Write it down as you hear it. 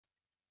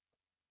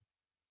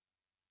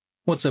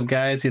What's up,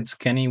 guys? It's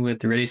Kenny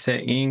with Ready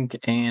Set Inc.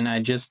 and I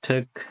just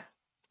took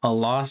a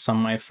loss on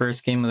my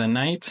first game of the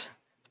night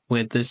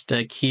with this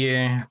deck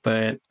here,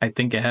 but I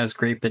think it has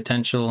great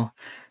potential.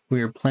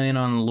 We are playing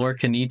on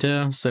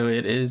Lorcana, so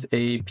it is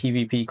a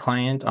PvP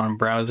client on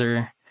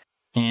browser,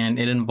 and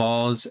it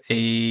involves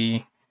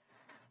a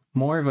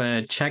more of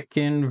a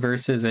check-in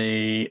versus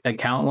a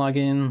account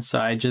login. So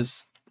I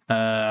just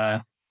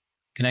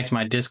connect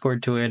my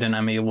Discord to it, and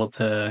I'm able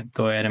to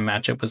go ahead and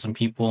match up with some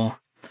people.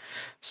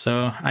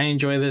 So I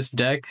enjoy this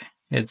deck.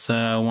 It's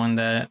one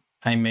that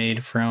I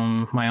made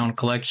from my own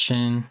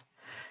collection,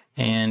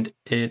 and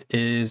it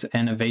is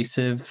an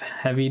evasive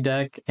heavy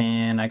deck,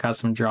 and I got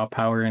some draw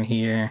power in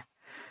here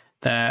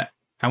that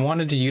I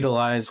wanted to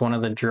utilize one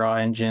of the draw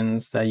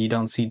engines that you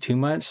don't see too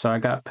much. So I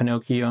got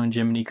Pinocchio and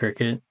Jiminy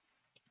Cricket.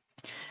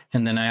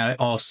 And then I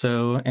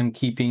also am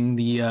keeping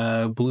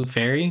the Blue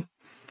Fairy,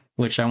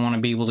 which I want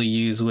to be able to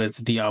use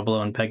with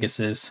Diablo and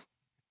Pegasus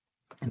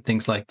and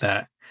things like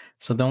that.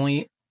 So the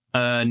only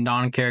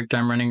non-character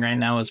I'm running right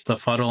now is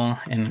Befuddle,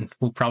 and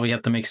we'll probably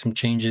have to make some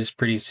changes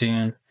pretty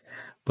soon.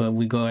 But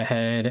we go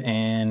ahead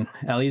and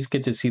at least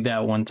get to see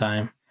that one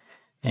time.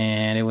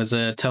 And it was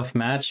a tough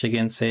match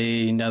against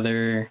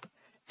another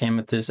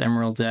Amethyst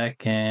Emerald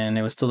deck, and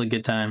it was still a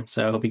good time.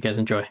 So I hope you guys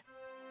enjoy.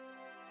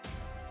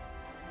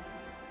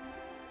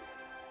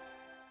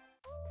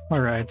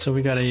 Alright, so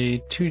we got a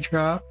 2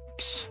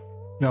 drops.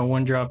 We got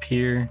 1 drop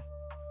here.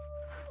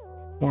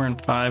 4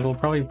 and 5. We'll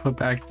probably put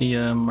back the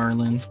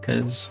Merlins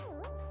because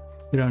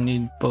we don't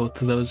need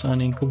both of those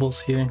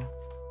uninkables here.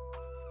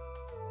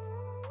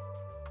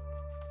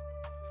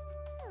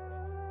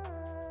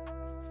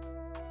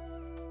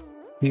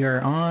 We are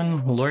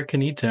on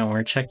Lorcana and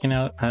we're checking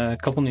out a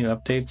couple new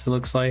updates, it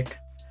looks like,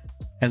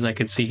 as I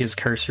could see his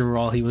cursor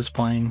while he was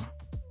playing.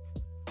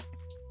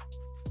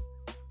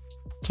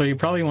 So you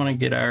probably want to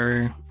get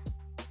our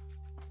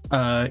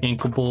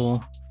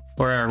inkable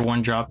or our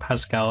 1 drop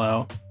Pascal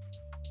out.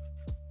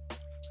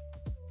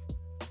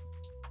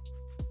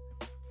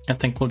 I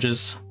think we'll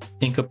just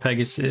ink up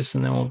Pegasus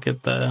and then we'll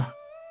get the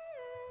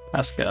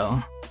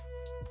Pascal.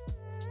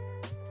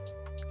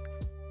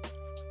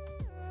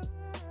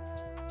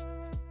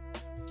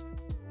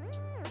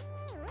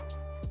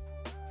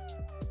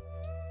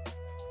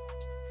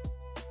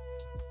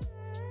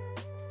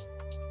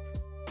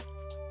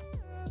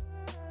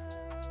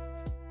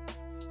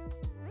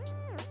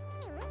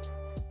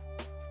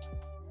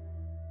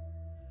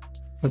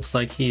 Looks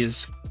like he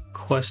is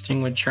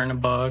questing with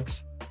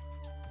Chernobygs.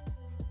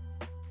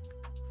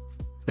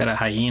 Got a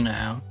hyena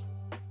out.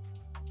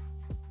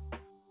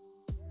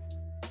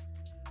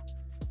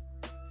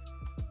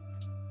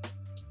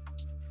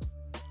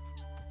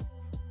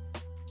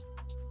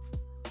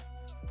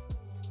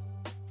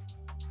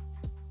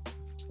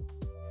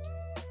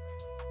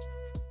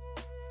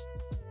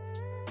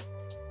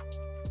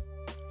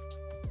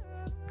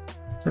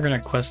 We're gonna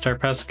quest our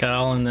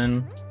Pascal, and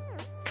then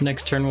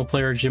next turn we'll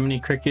play our Jiminy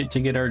Cricket to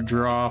get our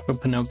draw off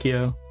of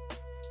Pinocchio.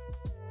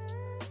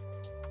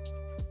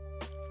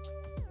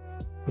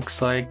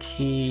 Looks like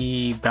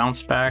he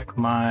bounced back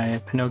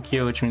my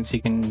Pinocchio, which means he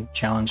can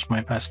challenge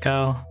my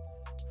Pascal.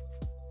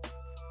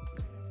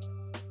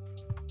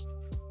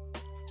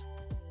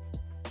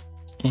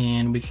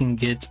 And we can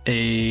get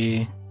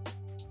 3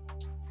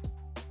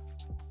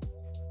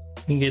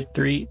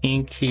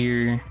 ink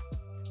here.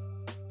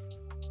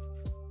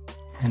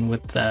 And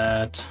with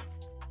that,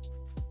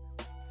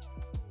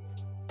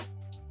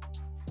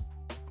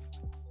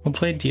 we'll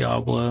play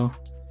Diablo.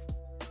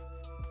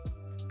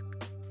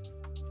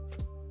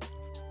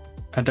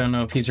 I don't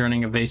know if he's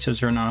running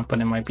evasives or not,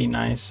 but it might be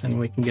nice, and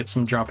we can get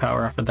some draw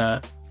power off of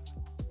that.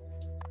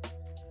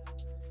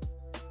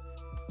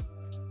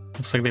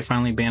 Looks like they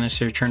finally banished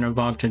their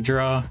Chernobog to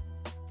draw.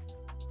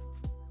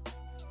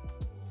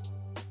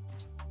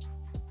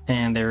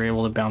 And they were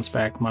able to bounce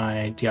back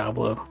my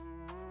Diablo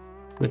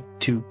with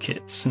 2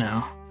 kits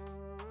now.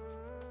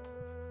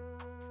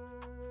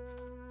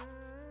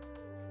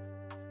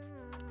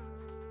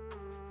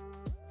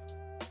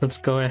 Let's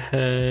go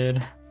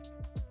ahead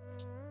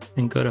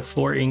and go to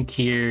 4 ink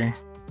here,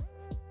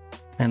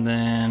 and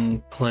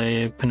then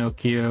play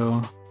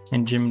Pinocchio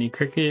and Jiminy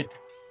Cricket,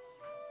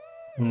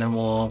 and then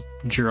we'll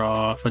draw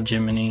off a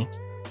Jiminy.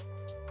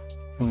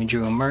 And we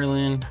drew a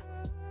Merlin.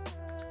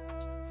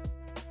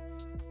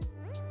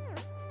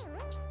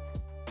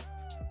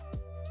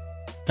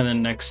 And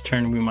then next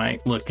turn we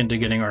might look into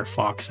getting our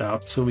Fox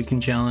out so we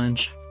can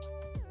challenge.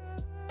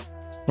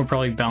 We'll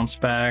probably bounce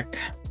back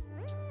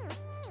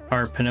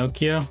our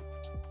Pinocchio.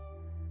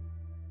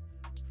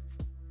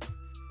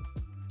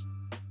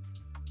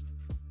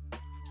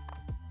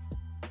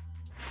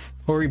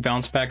 Or we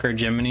bounce back our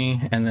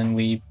Jiminy, and then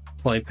we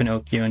play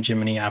Pinocchio and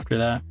Jiminy after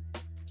that.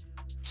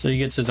 So he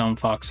gets his own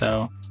Fox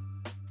out.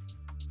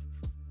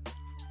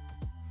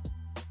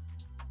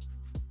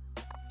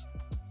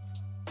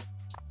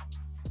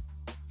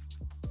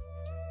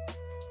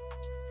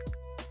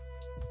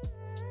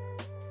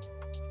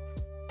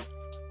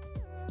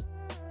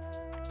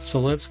 So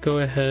let's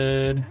go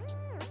ahead,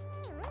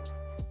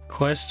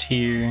 quest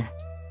here,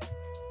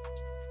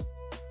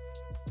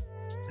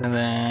 And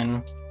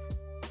then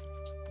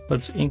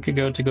let's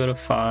Inkago to go to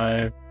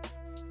 5.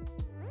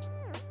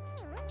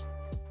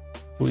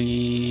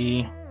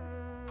 We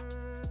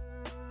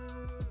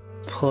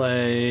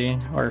play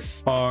our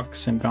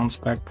Fox and bounce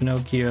back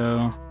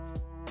Pinocchio.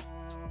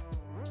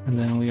 And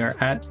then we are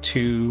at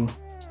 2.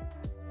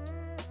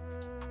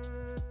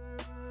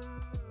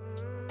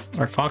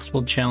 Our Fox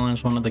will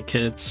challenge one of the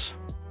kits.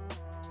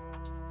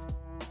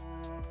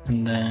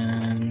 And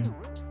then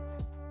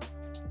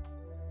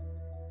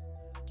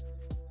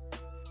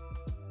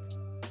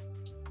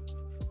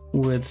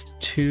with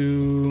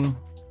 2,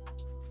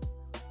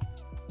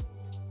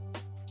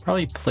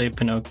 probably play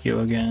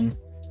Pinocchio again.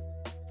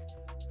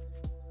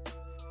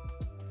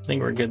 I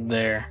think we're good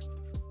there.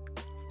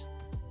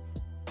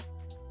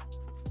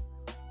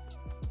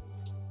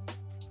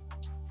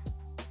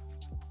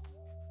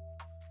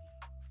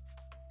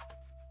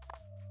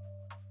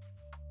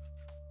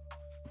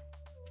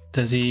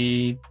 Does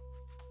he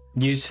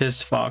use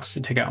his Fox to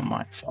take out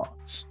my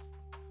Fox?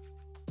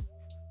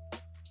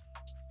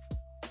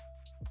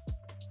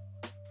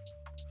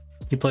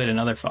 He played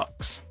another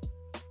Fox.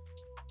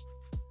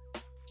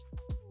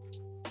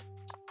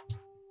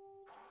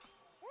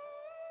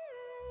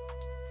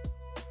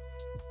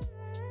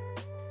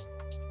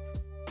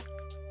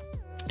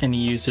 And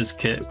he used his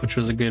kit, which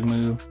was a good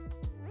move.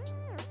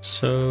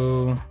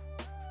 So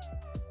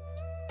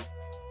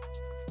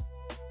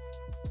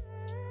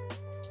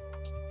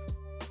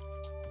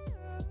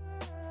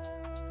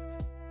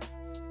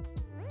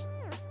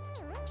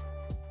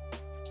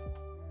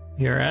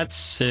you're at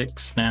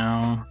 6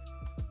 now.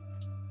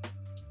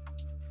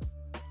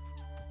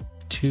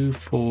 2,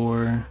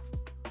 4.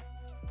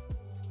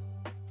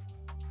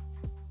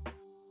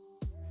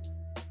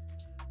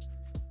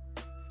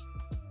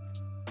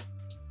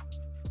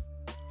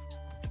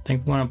 I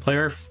think we want to play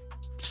our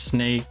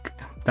Snake,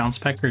 bounce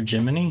back our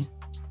Jiminy.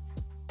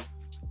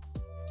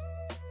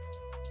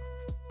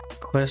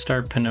 Quest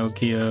our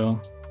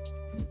Pinocchio.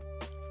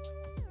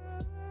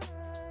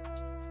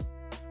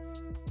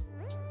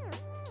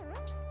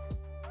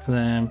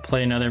 Then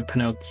play another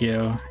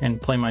Pinocchio and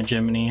play my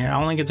Jiminy. I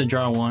only get to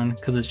draw 1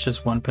 because it's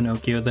just 1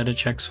 Pinocchio that it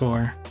checks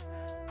for.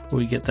 But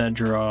we get that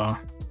draw.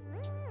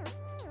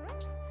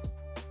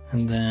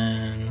 And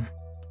then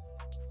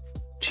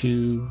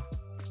 2,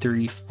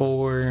 3,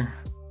 4.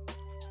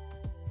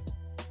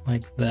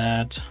 Like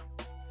that.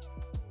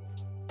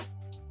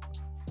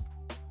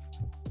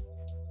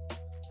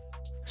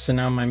 So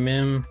now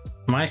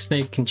my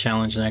Snake can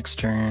challenge next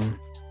turn.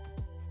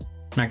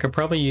 And I could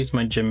probably use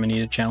my Jiminy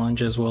to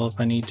challenge as well if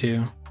I need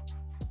to.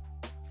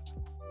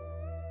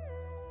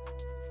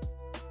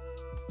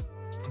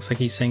 Looks like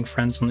he's saying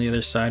friends on the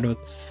other side with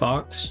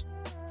Fox.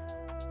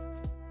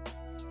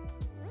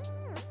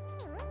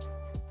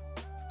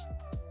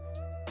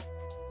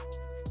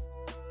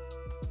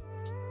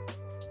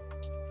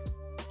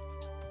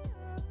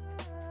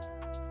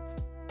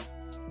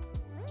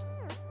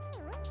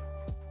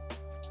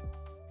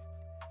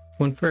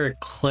 Went for a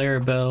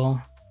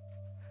Clarabelle.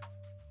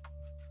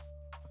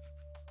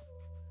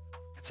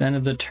 It's the end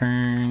of the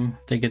turn.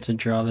 They get to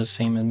draw the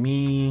same as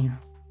me.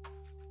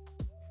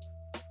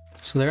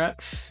 So they're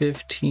at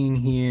 15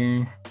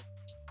 here.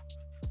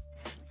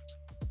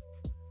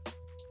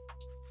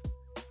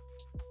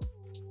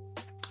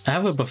 I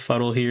have a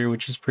Befuddle here,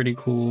 which is pretty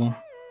cool.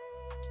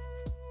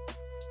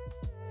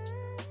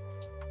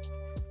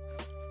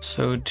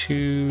 So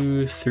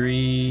 2,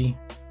 3.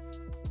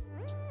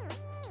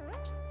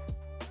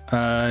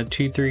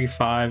 2, 3,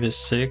 5 is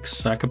 6.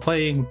 So I could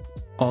play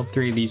all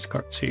 3 of these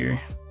cards here,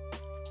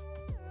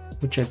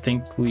 which I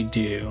think we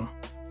do.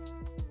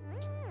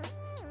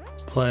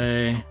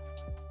 Play,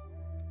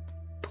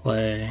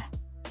 play,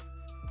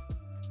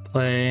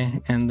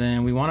 play, and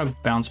then we want to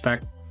bounce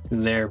back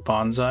their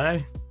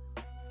Bonsai.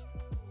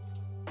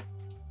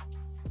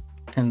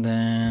 And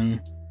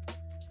then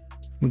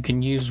we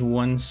can use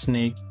 1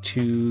 Snake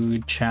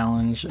to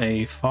challenge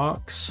a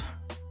Fox.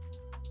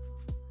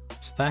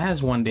 So that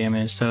has 1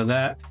 damage, so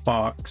that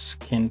Fox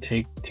can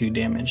take 2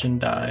 damage and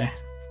die.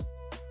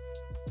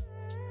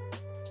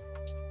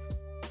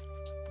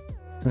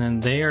 And then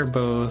they are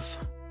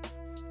both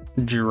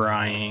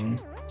drying.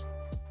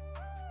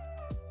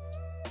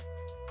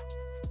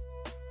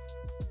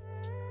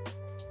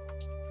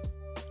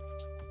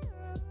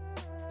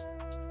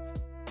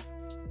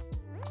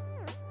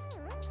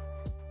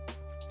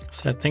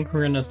 So I think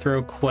we're gonna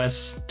throw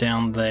quests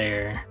down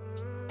there.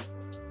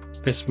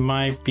 This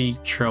might be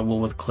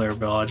trouble with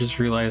Clarabelle. I just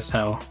realized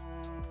how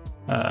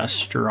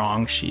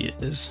strong she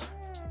is.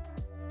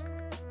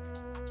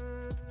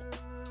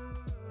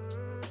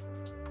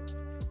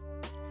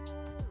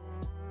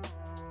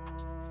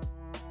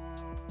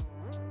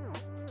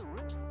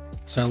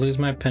 So I lose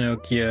my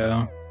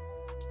Pinocchio.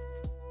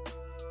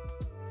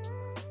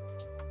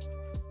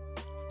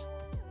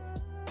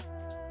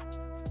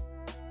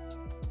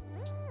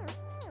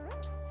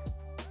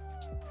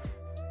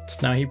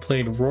 So now he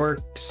played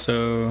Rourke,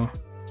 so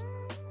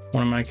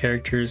one of my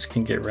characters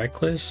can get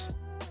Reckless.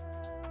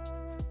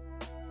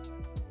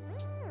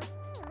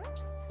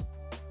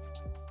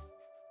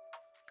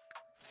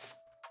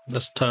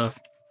 That's tough.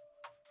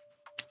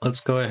 Let's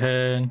go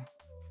ahead.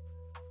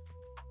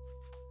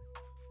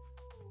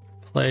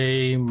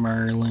 Play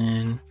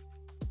Merlin.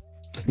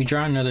 We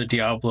draw another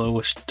Diablo,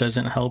 which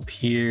doesn't help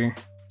here.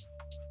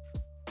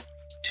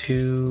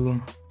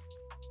 2.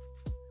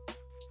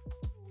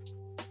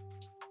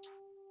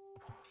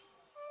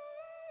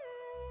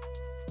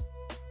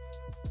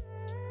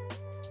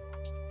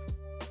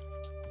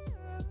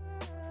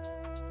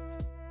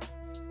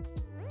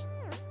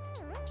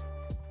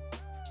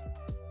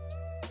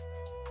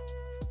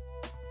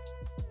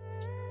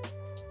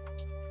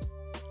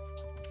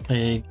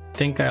 I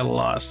think I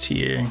lost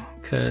here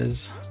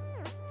because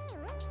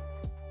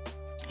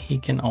he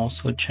can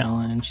also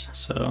challenge,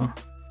 so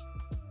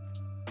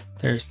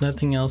there's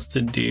nothing else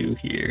to do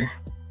here.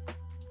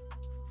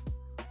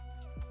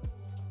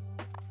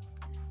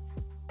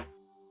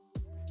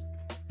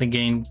 They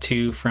gained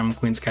 2 from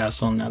Queen's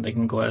Castle, now they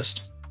can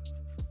quest.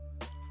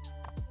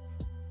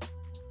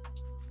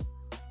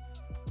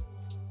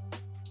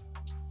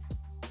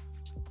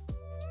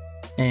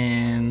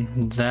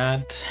 And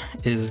that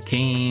is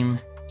game.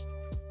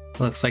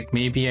 Looks like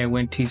maybe I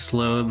went too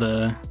slow.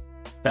 The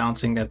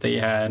bouncing that they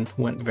had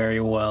went very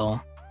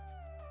well.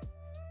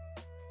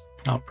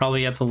 I'll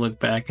probably have to look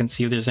back and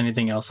see if there's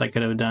anything else I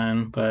could have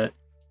done, but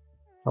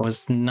I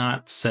was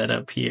not set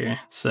up here.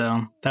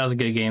 So that was a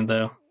good game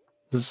though.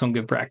 This is some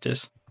good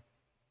practice.